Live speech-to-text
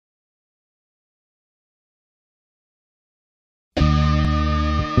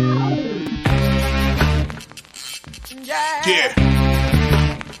Yeah.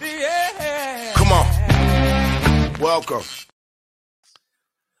 Come on. Welcome.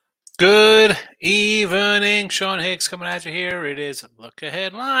 Good evening. Sean Higgs coming at you here. It is Look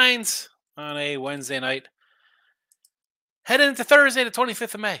Ahead Lines on a Wednesday night. Heading into Thursday, the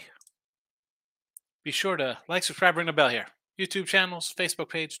 25th of May. Be sure to like, subscribe, ring the bell here. YouTube channels, Facebook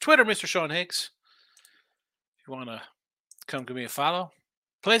page, Twitter, Mr. Sean Higgs. If you want to come give me a follow,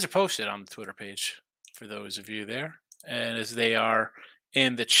 plays are posted on the Twitter page for those of you there. And as they are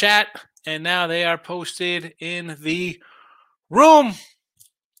in the chat, and now they are posted in the room.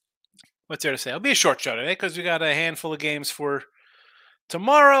 What's there to say? It'll be a short show today because we got a handful of games for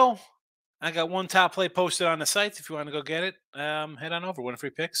tomorrow. I got one top play posted on the site. If you want to go get it, head on over, Win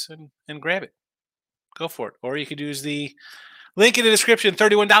Free Picks, and grab it. Go for it. Or you could use the link in the description,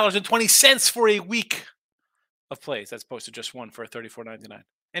 $31.20 for a week of plays. That's posted just one for $34.99.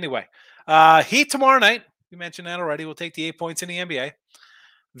 Anyway, Heat tomorrow night. We mentioned that already. We'll take the 8 points in the NBA.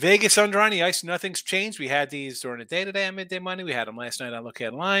 Vegas under on the ice. Nothing's changed. We had these during the day today on Midday Money. We had them last night on Look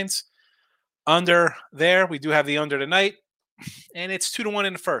Ahead Lines. Under there, we do have the under tonight, and it's 2-1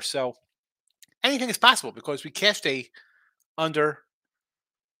 in the first. So anything is possible because we cashed a under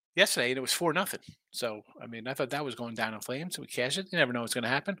yesterday, and it was 4-0. So, I mean, I thought that was going down in flames. So we cashed it. You never know what's going to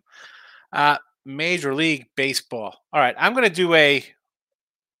happen. Major League Baseball. All right, I'm going to do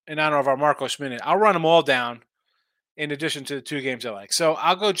in honor of our Marcos Minute. I'll run them all down in addition to the two games I like. So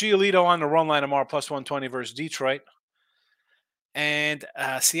I'll go Giolito on the run line tomorrow, plus 120 versus Detroit. And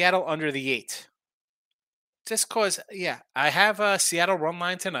Seattle under the 8. Just because, I have Seattle run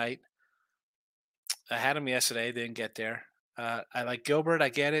line tonight. I had them yesterday. Didn't get there. I like Gilbert. I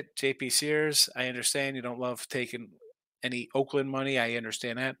get it. JP Sears. I understand you don't love taking any Oakland money. I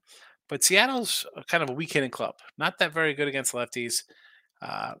understand that. But Seattle's kind of a weak hitting club. Not that very good against lefties.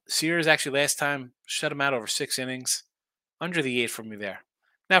 Sears actually last time shut him out over 6 innings. Under the 8 for me there.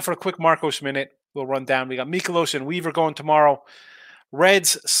 Now for a quick Marcos Minute, we'll run down. We got Mikolas and Weaver going tomorrow.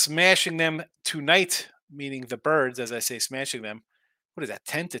 Reds smashing them tonight, meaning the Birds, as I say, smashing them. What is that,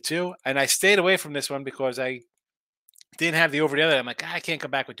 10-2? And I stayed away from this one because I didn't have the over the other day. I'm like, I can't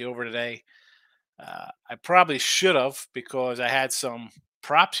come back with the over today. I probably should have because I had some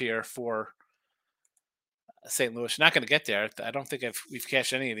props here for St. Louis. Not going to get there. I don't think we've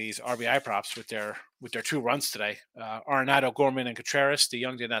cashed any of these RBI props with their 2 runs today. Arenado, Gorman, and Contreras. The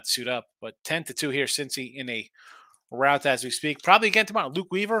young did not suit up, but 10-2 here. Cincy in a route as we speak. Probably again tomorrow.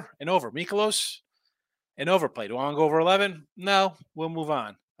 Luke Weaver and over. Mikolas and overplay. Do I want to go over 11? No, we'll move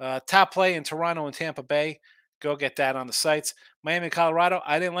on. Top play in Toronto and Tampa Bay. Go get that on the sites. Miami, Colorado.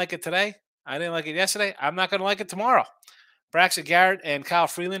 I didn't like it today. I didn't like it yesterday. I'm not going to like it tomorrow. Braxton Garrett and Kyle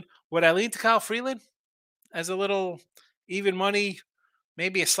Freeland. Would I lean to Kyle Freeland as a little even money,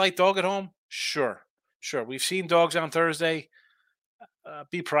 maybe a slight dog at home? Sure. We've seen dogs on Thursday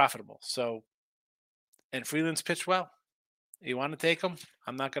be profitable. So, and Freeland's pitched well. You want to take him?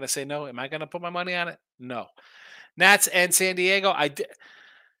 I'm not going to say no. Am I going to put my money on it? No. Nats and San Diego.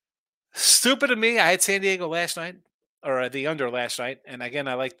 Stupid of me. I had San Diego last night, or the under last night. And again,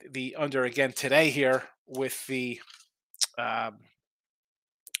 I like the under again today here with the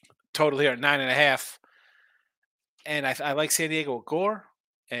total here at 9.5. And I like San Diego with Gore.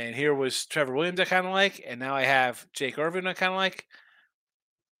 And here was Trevor Williams I kind of like. And now I have Jake Irvin I kind of like.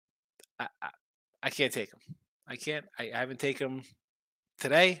 I can't take him. I can't. I haven't taken him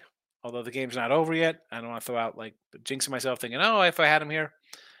today, although the game's not over yet. I don't want to throw out jinxing myself thinking, oh, if I had him here.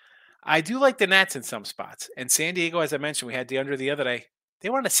 I do like the Nats in some spots. And San Diego, as I mentioned, we had the under the other day.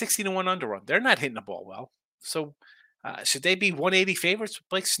 They were on a 60-1 under run. They're not hitting the ball well. So should they be 180 favorites with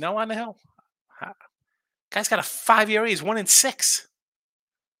Blake Snell on the hill? Guy's got a 5 ERA. He's 1-6.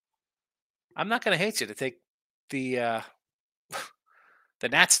 I'm not going to hate you to take the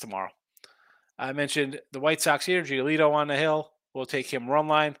Nats tomorrow. I mentioned the White Sox here. Giolito on the hill. We'll take him run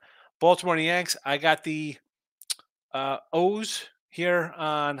line. Baltimore and Yanks. I got the O's here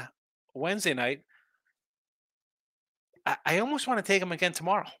on Wednesday night. I almost want to take them again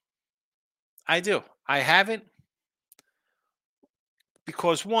tomorrow. I do. I haven't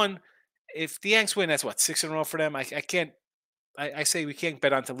because, one, if the Yanks win, that's 6 in a row for them. I can't. I say we can't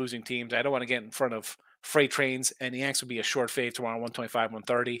bet onto losing teams. I don't want to get in front of freight trains, and the Yanks will be a short fade tomorrow, 125,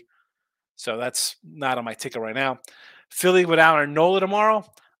 130. So that's not on my ticket right now. Philly with Aaron Nola tomorrow.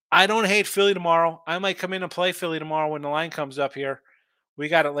 I don't hate Philly tomorrow. I might come in and play Philly tomorrow when the line comes up here. We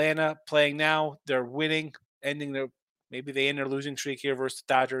got Atlanta playing now. They're winning, maybe they end their losing streak here versus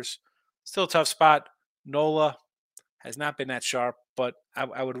the Dodgers. Still a tough spot. Nola has not been that sharp, but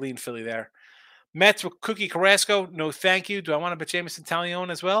I would lean Philly there. Mets with Cookie Carrasco. No, thank you. Do I want to bet Jameson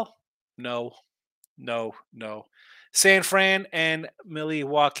Taillon as well? No. San Fran and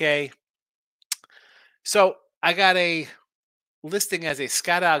Milwaukee. So I got a listing as a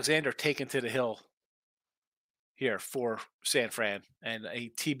Scott Alexander taken to the hill here for San Fran and a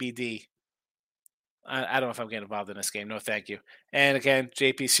TBD. I don't know if I'm getting involved in this game. No, thank you. And again,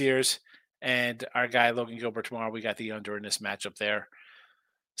 JP Sears and our guy Logan Gilbert tomorrow. We got the under in this matchup there.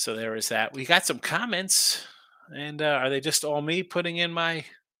 So there is that. We got some comments, and are they just all me putting in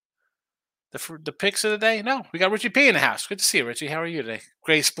the picks of the day? No, we got Richie P in the house. Good to see you, Richie. How are you today?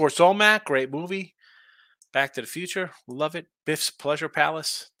 Great Sports Almanac, great movie. Back to the Future, love it. Biff's Pleasure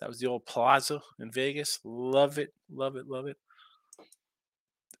Palace, that was the old plaza in Vegas. Love it, love it, love it.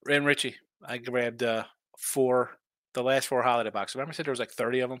 And Richie, I grabbed the last 4 holiday boxes. Remember I said there was like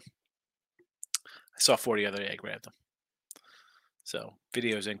 30 of them? I saw 40 other day. I grabbed them. So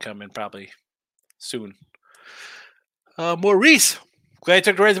videos incoming probably soon. Maurice, glad you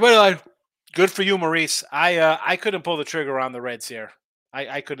took the Reds money line. Good for you, Maurice. I couldn't pull the trigger on the Reds here.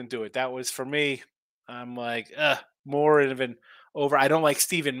 I couldn't do it. That was for me. I'm like, more even over. I don't like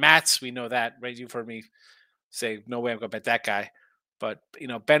Steven Matz. We know that, right? You've heard me say, no way I'm going to bet that guy. But,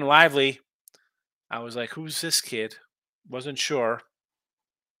 Ben Lively, I was like, who's this kid? Wasn't sure.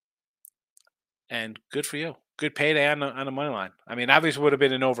 And good for you. Good payday on the money line. I mean, obviously would have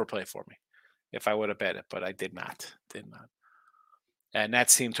been an overplay for me if I would have bet it, but I did not. And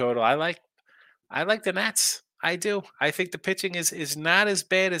Nats team total, I like the Nats. I do. I think the pitching is not as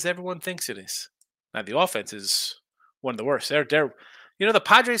bad as everyone thinks it is. Now the offense is one of the worst. They're the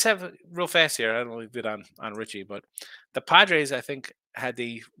Padres have real fast here. I don't know if you did on Richie, but the Padres I think had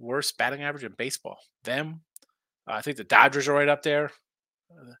the worst batting average in baseball. Them, I think the Dodgers are right up there.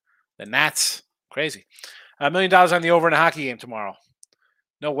 The Nats, crazy. $1 million on the over in a hockey game tomorrow.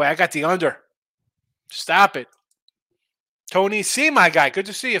 No way. I got the under. Stop it. Tony C, my guy. Good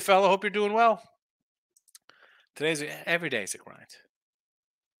to see you, fella. Hope you're doing well. Every day is a grind.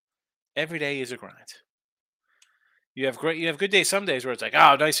 Every day is a grind. You have good days some days where it's like,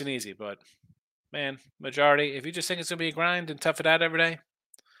 oh, nice and easy. But, man, majority, if you just think it's going to be a grind and tough it out every day,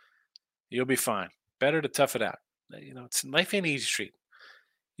 you'll be fine. Better to tough it out. Life ain't easy street.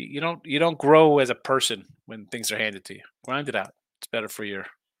 You don't grow as a person when things are handed to you. Grind it out. It's better for your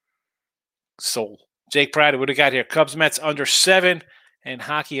soul. Jake Pride, what do we got here? Cubs Mets under 7 and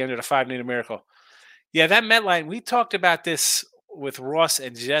hockey under the 5 need a miracle. Yeah, that Met line, we talked about this with Ross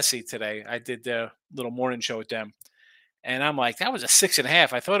and Jesse today. I did the little morning show with them. And I'm like, that was a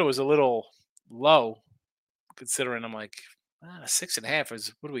 6.5. I thought it was a little low, considering I'm like, 6.5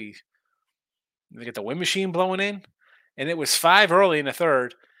 is, what do we get the wind machine blowing in? And it was 5 early in the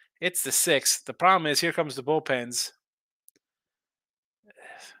third. It's the 6th. The problem is, here comes the bullpens.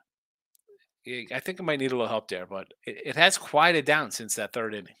 I think it might need a little help there, but it has quieted down since that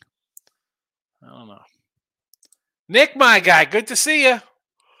third inning. I don't know. Nick, my guy, good to see you.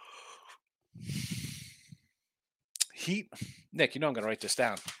 Heat. Nick, I'm going to write this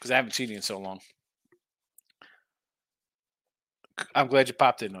down because I haven't seen you in so long. I'm glad you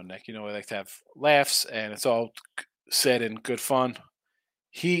popped in on Nick. I like to have laughs, and it's all said in good fun.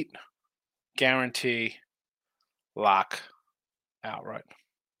 Heat, guarantee, lock, outright.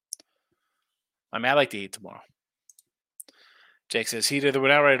 I like the Heat tomorrow. Jake says Heat either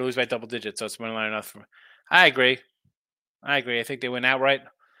win outright or lose by double digits, so it's money line enough. I agree. I think they win outright,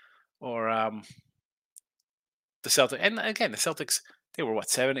 or the Celtics. And again, the Celtics, they were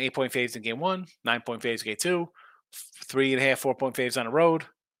 7, 8-point faves in game 1, 9-point faves in game 2, 3.5, 4-point faves on the road.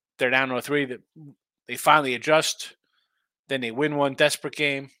 They're down to 3. They finally adjust. Then they win one desperate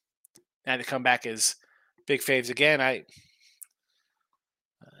game. Now they come back as big faves again.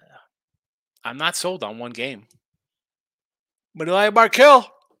 I'm not sold on one game. But Eli Markell,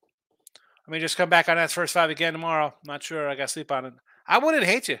 I may just come back on that first 5 again tomorrow. Not sure. I got to sleep on it. I wouldn't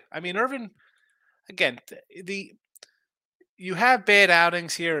hate you. I mean, Irvin, again, you have bad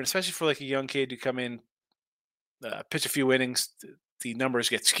outings here, especially for like a young kid. You come in, pitch a few innings, the numbers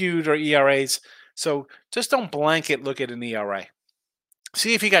get skewed or ERAs. So just don't blanket look at an ERA.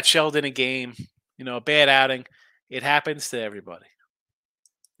 See if he got shelled in a game, a bad outing. It happens to everybody.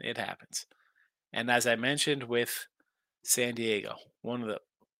 It happens. And as I mentioned with San Diego,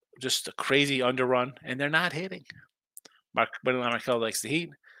 just a crazy underrun, and they're not hitting. Markell likes the Heat.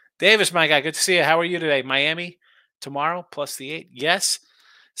 Davis, my guy, good to see you. How are you today? Miami tomorrow plus the 8. Yes.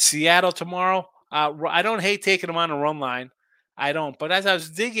 Seattle tomorrow. I don't hate taking them on a run line. I don't. But as I was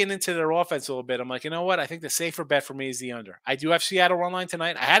digging into their offense a little bit, I'm like, you know what? I think the safer bet for me is the under. I do have Seattle run line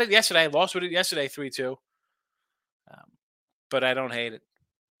tonight. I had it yesterday. I lost with it yesterday, 3-2. But I don't hate it.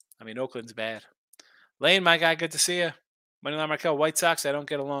 I mean, Oakland's bad. Lane, my guy, good to see you. Moneyline Markell, White Sox, I don't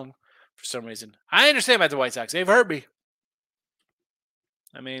get along for some reason. I understand about the White Sox. They've hurt me.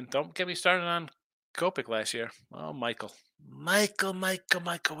 I mean, don't get me started on Kopech last year. Oh, Michael. Michael,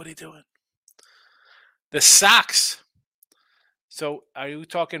 what are you doing? The Sox. So are you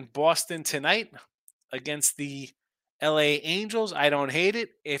talking Boston tonight against the LA Angels? I don't hate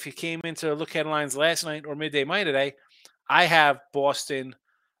it. If you came into look headlines last night or midday money today, I have Boston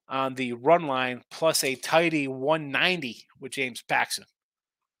on the run line plus a tidy 190 with James Paxton.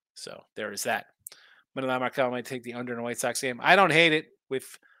 So there is that. Manila Markel might take the under in the White Sox game. I don't hate it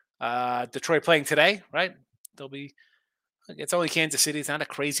with Detroit playing today, right? They'll be. It's only Kansas City. It's not a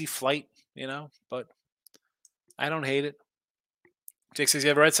crazy flight, but I don't hate it. Jake says you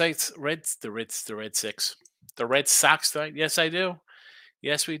have Red Sox? The Red Six. The Red Sox tonight? Yes, I do.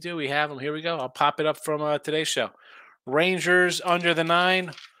 Yes, we do. We have them. Here we go. I'll pop it up from today's show. Rangers under the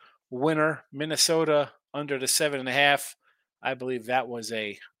 9. Winner. Minnesota under the 7.5. I believe that was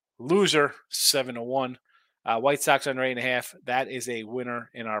a loser, 7-1. White Sox under 8.5. That is a winner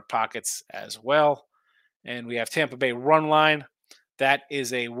in our pockets as well. And we have Tampa Bay run line. That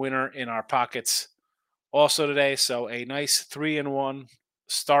is a winner in our pockets also today. So a nice 3-1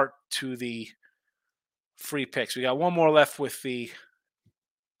 start to the free picks. We got one more left with the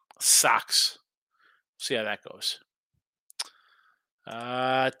Sox. See how that goes.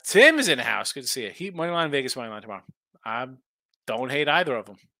 Tim is in the house. Good to see you. Heat money line, Vegas money line tomorrow. I don't hate either of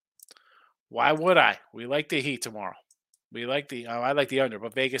them. Why would I? We like the Heat tomorrow. I like the under,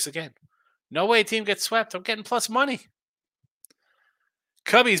 but Vegas again. No way a team gets swept. I'm getting plus money.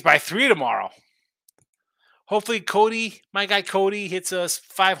 Cubbies by 3 tomorrow. Hopefully my guy Cody hits us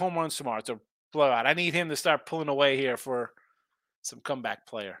 5 home runs tomorrow. It's a blowout. I need him to start pulling away here for some comeback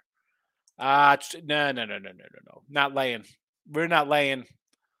player. No. Not laying. We're not laying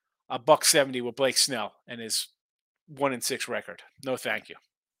a $170 with Blake Snell and his 1-6 record. No, thank you.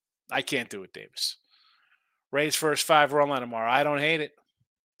 I can't do it, Davis. Rays first 5 run line tomorrow. I don't hate it.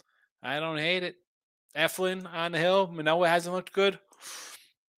 Eflin on the hill. Manoah hasn't looked good.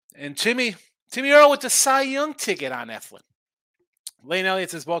 And Timmy Earl with the Cy Young ticket on Eflin. Lane Elliott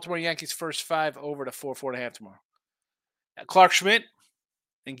says Baltimore Yankees first 5 over to 4.5 tomorrow. Clark Schmidt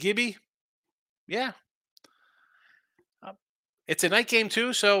and Gibby. Yeah. It's a night game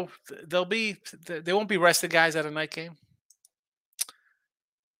too, so they won't be rested guys at a night game.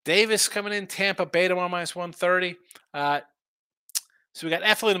 Davis coming in, Tampa Bay tomorrow minus 130. So we got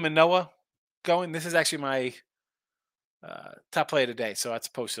Eflin and Manoah going. This is actually my top play of the day, so that's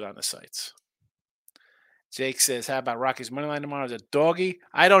posted on the sites. Jake says, how about Rockies money line tomorrow as a doggy?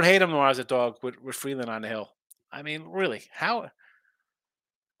 I don't hate him tomorrow as a dog with Freeland on the hill. I mean, really, how?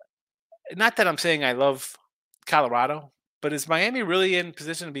 Not that I'm saying I love Colorado, but is Miami really in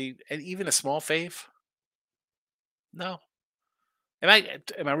position to be even a small fave? No. Am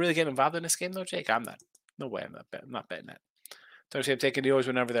I really getting involved in this game though, Jake? I'm not. No way. I'm not betting that. I'm taking the O's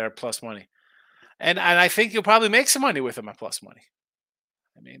whenever they're plus money, and I think you'll probably make some money with them at plus money.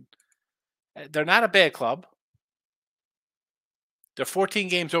 I mean, they're not a bad club. They're 14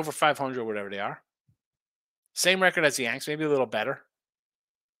 games over 500, or whatever they are. Same record as the Yanks, maybe a little better.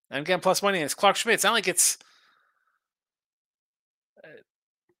 And again, plus money, and it's Clark Schmidt. It's not like it's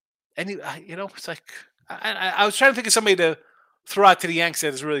it's like I was trying to think of somebody to throw out to the Yanks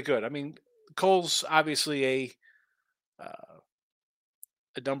that is really good. I mean, Cole's obviously a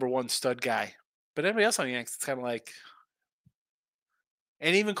number 1 stud guy, but everybody else on the Yanks, it's kind of like,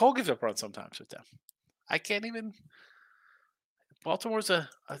 and even Cole gives up runs sometimes with them. I can't even. Baltimore's a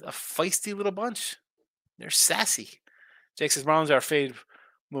feisty little bunch. They're sassy. Jake says Marlins are fade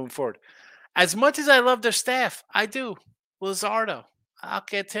moving forward. As much as I love their staff, I do. Luzardo,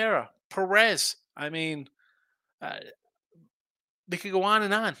 Alcantara, Perez. I mean, they could go on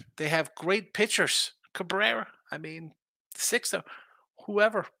and on. They have great pitchers. Cabrera. I mean, Sixto,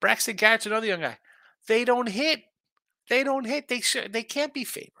 whoever. Braxton Garrett's another young guy. They don't hit. They can't be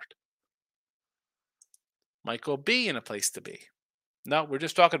favored. Michael B in a place to be. No, we're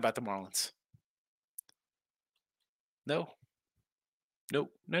just talking about the Marlins. No. And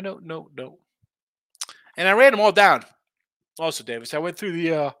I ran them all down. Also, Davis, I went through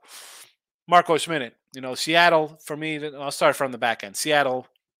the Marcos minute. Seattle, for me, I'll start from the back end. Seattle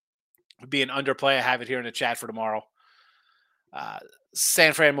would be an underplay. I have it here in the chat for tomorrow.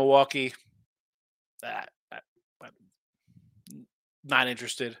 San Fran, Milwaukee. Not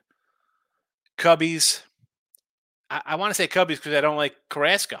interested. Cubbies. I want to say Cubbies because I don't like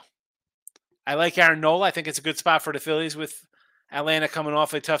Carrasco. I like Aaron Nola. I think it's a good spot for the Phillies with Atlanta coming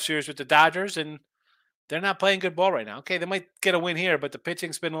off a tough series with the Dodgers, and they're not playing good ball right now. Okay, they might get a win here, but the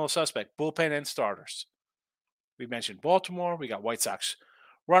pitching's been a little suspect. Bullpen and starters. We mentioned Baltimore. We got White Sox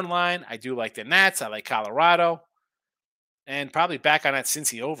Run line, I do like the Nats. I like Colorado. And probably back on that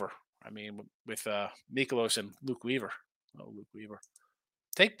Cincy over. I mean, with Mikolos and Luke Weaver. Oh, Luke Weaver.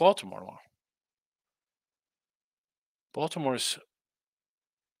 Take Baltimore tomorrow. Baltimore's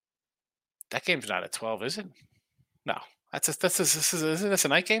that game's not at 12, is it? No. Isn't this a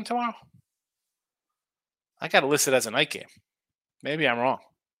night game tomorrow? I got it listed as a night game. Maybe I'm wrong.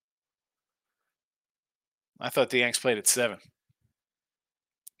 I thought the Yanks played at 7.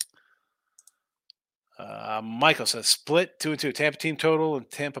 Michael says split 2-2. Tampa team total and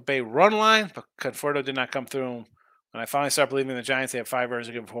Tampa Bay run line, but Conforto did not come through. When I finally start believing in the Giants, they have 5 errors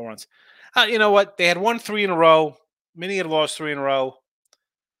to give 4 runs. You know what? They had won 3 in a row. Many had lost 3 in a row.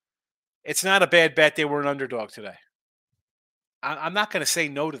 It's not a bad bet. They were an underdog today. I'm not going to say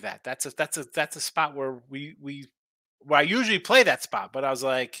no to that. That's a spot where I usually play that spot, but I was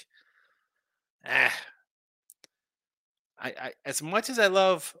like, I as much as I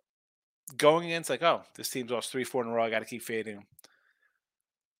love going against, like, oh, this team's lost 3-4 in a row, I got to keep fading them.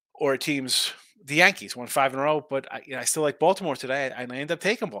 Or the Yankees won 5 in a row, but I still like Baltimore today, and I end up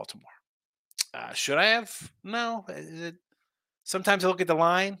taking Baltimore. Should I have? No. Sometimes I look at the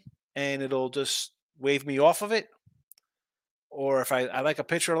line and it'll just wave me off of it. Or if I like a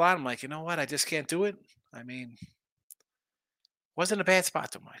pitcher a lot, I'm like, you know what? I just can't do it. I mean, wasn't a bad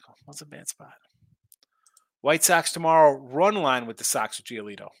spot though, Michael. Wasn't a bad spot. White Sox tomorrow. Run line with the Sox with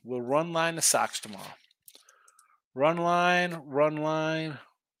Giolito. We'll run line the Sox tomorrow. Run line,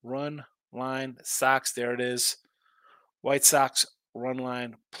 Sox. There it is. White Sox run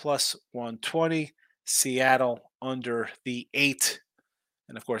line plus 120. Seattle under the 8.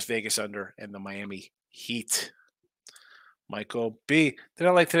 And of course, Vegas under and the Miami Heat. Michael B. Did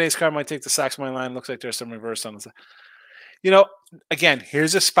I like today's card? Might take the Sox money line. Looks like there's some reverse on the. Again,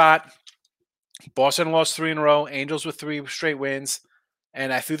 here's a spot. Boston lost 3 in a row. Angels with 3 straight wins.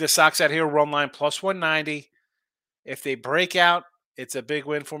 And I threw the Sox out here, run line plus 190. If they break out, it's a big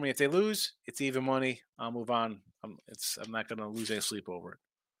win for me. If they lose, it's even money. I'll move on. I'm not going to lose any sleep over it.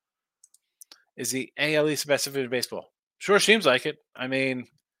 Is the AL East the best division of baseball? Sure seems like it. I mean,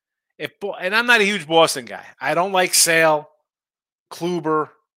 and I'm not a huge Boston guy. I don't like Sale, Kluber,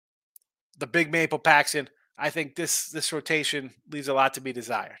 the big Maple Paxton. I think this rotation leaves a lot to be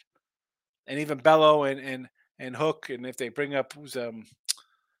desired. And even Bello and Hook, and if they bring up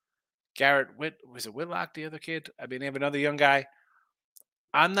Garrett was it Whitlock, the other kid? I mean, they have another young guy.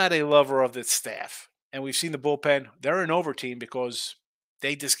 I'm not a lover of the staff. And we've seen the bullpen. They're an over team because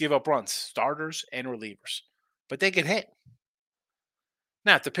they just give up runs, starters and relievers. But they can hit.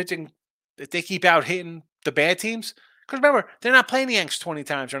 Now, if they keep out hitting the bad teams, because remember, they're not playing the Yanks 20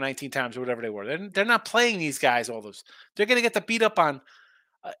 times or 19 times or whatever they were. They're not playing these guys all those. They're going to get the beat up on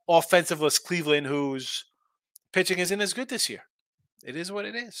offensiveless Cleveland, whose pitching isn't as good this year. It is what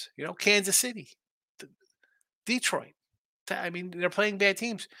it is. Kansas City, Detroit. I mean, they're playing bad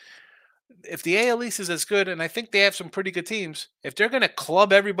teams. If the AL East is as good, and I think they have some pretty good teams, if they're going to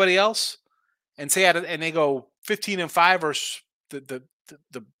club everybody else and they go 15-5 versus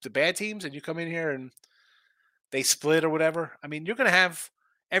the bad teams, and you come in here and they split or whatever, I mean, you're going to have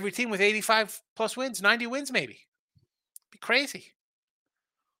every team with 85 plus wins, 90 wins maybe. Be crazy.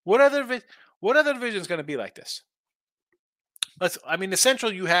 What other division is going to be like this? The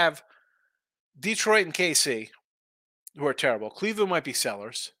Central, you have Detroit and KC, who are terrible. Cleveland might be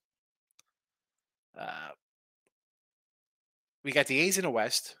sellers. We got the A's in the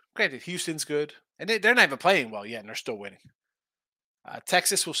West. Granted, Houston's good. And they're not even playing well yet, and they're still winning.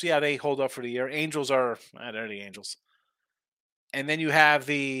 Texas, we'll see how they hold up for the year. Angels they're the Angels. And then you have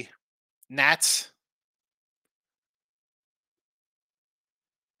the Nats.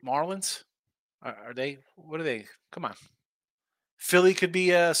 Marlins? Are they? What are they? Come on. Philly could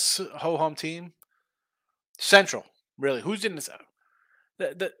be a ho-hum team. Central, really. Who's in this?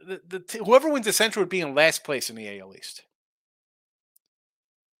 Whoever wins the Central would be in last place in the AL East.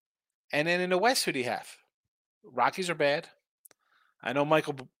 And then in the West, who do you have? Rockies are bad. I know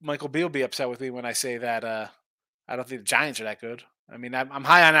Michael B will be upset with me when I say that I don't think the Giants are that good. I mean, I'm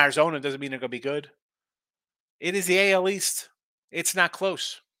high on Arizona. Doesn't mean they're going to be good. It is the AL East. It's not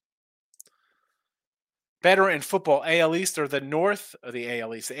close. Better in football, AL East or the North or the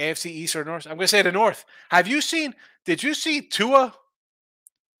AL East? The AFC East or North? I'm going to say the North. Did you see Tua?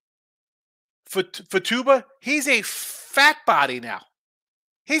 For Tuba, he's a fat body now.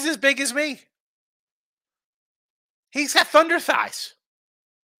 He's as big as me. He's got thunder thighs.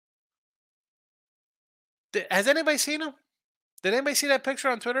 Has anybody seen him? Did anybody see that picture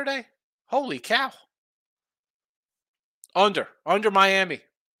on Twitter today? Holy cow. Under Miami.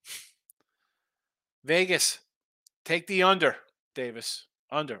 Vegas, take the under, Davis.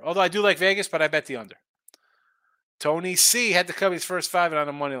 Under. Although I do like Vegas, but I bet the under. Tony C had the Cubbies first five and on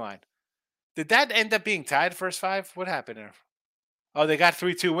the money line. Did that end up being tied first five? What happened there? Oh, they got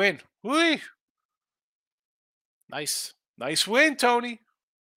 3-2 win. Whee! Nice. Nice win, Tony.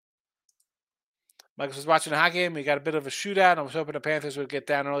 Michael was watching the hockey game. We got a bit of a shootout. I was hoping the Panthers would get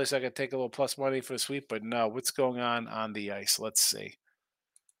down early so I could take a little plus money for the sweep, but no. What's going on the ice? Let's see.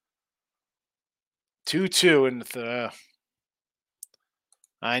 2-2 in the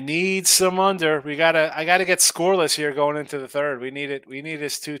I need some under. I gotta get scoreless here going into the third. We need it. We need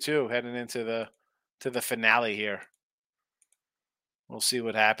this 2-2 heading into the finale here. We'll see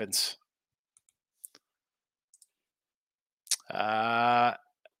what happens.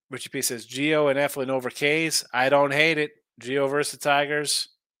 Richie P says Gio and Eflin over K's. I don't hate it. Gio versus the Tigers.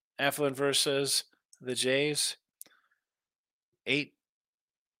 Eflin versus the Jays. 8.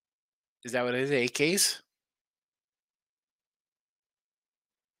 Is that what it is? 8 Ks?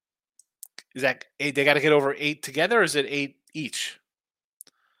 Is that 8? They got to get over 8 together, or is it 8 each?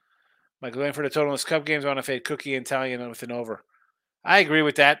 Michael going for the totalist Cub games. I want to fade Cookie and Italian with an over. I agree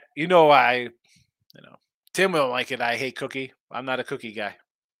with that. Tim will like it. I hate Cookie. I'm not a Cookie guy.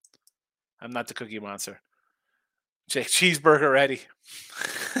 I'm not the Cookie monster. Cheeseburger ready.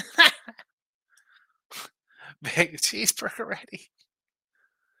 Big cheeseburger ready.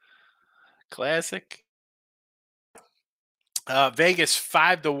 Classic. Vegas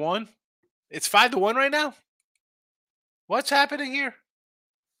 5-1. It's 5-1 right now. What's happening here?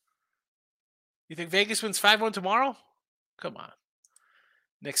 You think Vegas wins 5-1 tomorrow? Come on.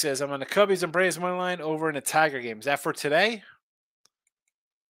 Nick says, I'm on the Cubbies and Braves money line over in a Tiger game. Is that for today?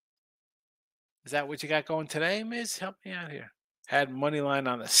 Is that what you got going today, Miz? Help me out here. Had money line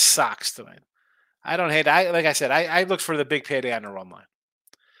on the Sox tonight. I don't hate it. Like I said, I looked for the big payday on the run line.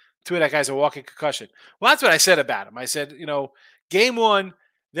 2 of that guy's a walking concussion. Well, that's what I said about him. I said, game 1,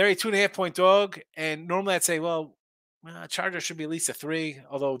 they're a 2.5-point dog. And normally I'd say, well, Chargers should be at least a 3,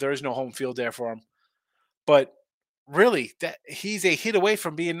 although there is no home field there for him. But really, that he's a hit away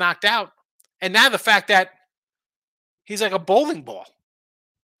from being knocked out. And now the fact that he's like a bowling ball.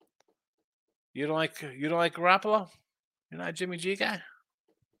 You don't like Garoppolo? You're not a Jimmy G guy?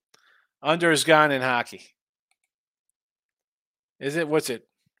 Under is gone in hockey. Is it? What's it?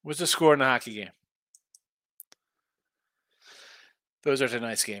 What's the score in the hockey game? Those are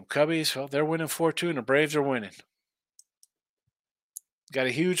tonight's game. Cubbies, well, they're winning 4-2, and the Braves are winning. Got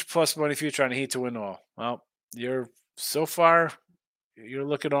a huge plus money future on the Heat to win all. Well, you're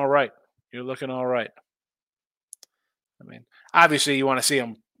looking all right. You're looking all right. I mean, obviously, you want to see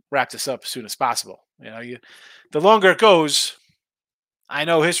them wrap this up as soon as possible. The longer it goes, I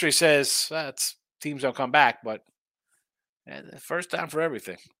know history says that teams don't come back, but first time for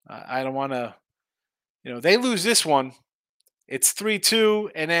everything. I don't want to, they lose this one. It's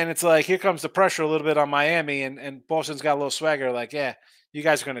 3-2, and then it's like, here comes the pressure a little bit on Miami, and Boston's got a little swagger, like, yeah, you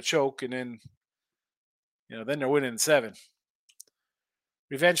guys are going to choke, and then, then they're winning 7.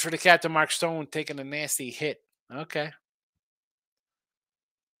 Revenge for the Captain Mark Stone taking a nasty hit. Okay.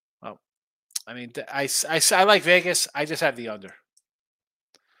 Well, I mean, I like Vegas. I just have the under.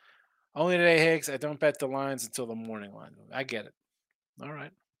 Only today, Higgs. I don't bet the lines until the morning line. I get it. All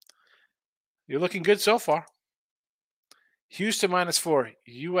right. You're looking good so far. Houston -4.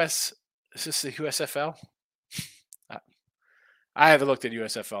 US. Is this the USFL? I haven't looked at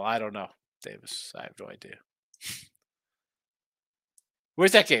USFL. I don't know, Davis. I have no idea.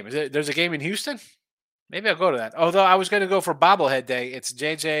 Where's that game? There's a game in Houston? Maybe I'll go to that. Although I was going to go for Bobblehead Day. It's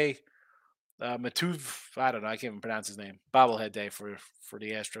JJ Matuv. I don't know. I can't even pronounce his name. Bobblehead Day for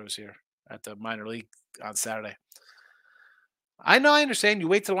the Astros here at the minor league on Saturday. I know. I understand. You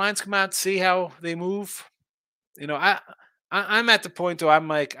wait till the lines come out, see how they move. I'm at the point though. I'm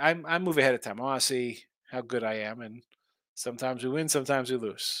like I move ahead of time. I want to see how good I am, and sometimes we win, sometimes we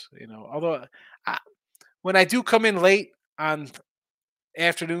lose. Although when I do come in late on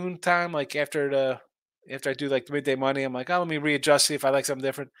afternoon time, like after I do like the midday money, I'm like, oh, let me readjust, see if I like something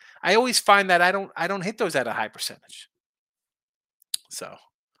different. I always find that I don't hit those at a high percentage. So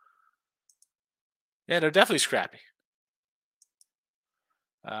yeah, they're definitely scrappy.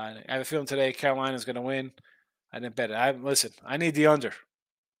 I have a feeling today Carolina's going to win. I didn't bet it. Listen, I need the under.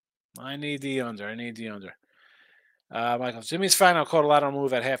 Michael, Jimmy's fine. I'll call a lot on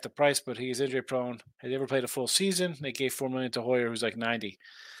move at half the price, but he's injury prone. Has he ever played a full season? They gave $4 million to Hoyer, who's like 90.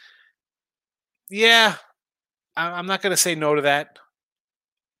 Yeah, I'm not going to say no to that.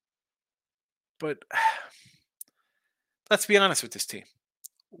 But let's be honest with this team.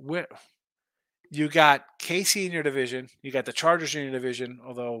 You got KC in your division. You got the Chargers in your division,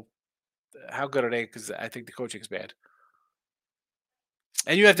 although how good are they? Because I think the coaching is bad.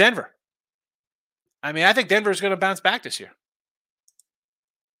 And you have Denver. I mean, I think Denver is going to bounce back this year.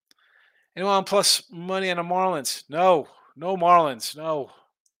 Anyone on plus money on the Marlins? No. No Marlins. No.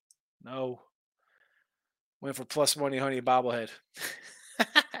 No. Went for plus money, honey bobblehead.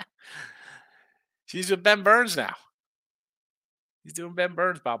 She's with Ben Burns now. He's doing Ben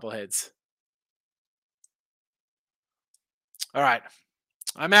Burns bobbleheads. All right.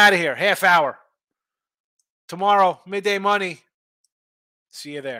 I'm out of here. Half hour. Tomorrow, midday money. See you there.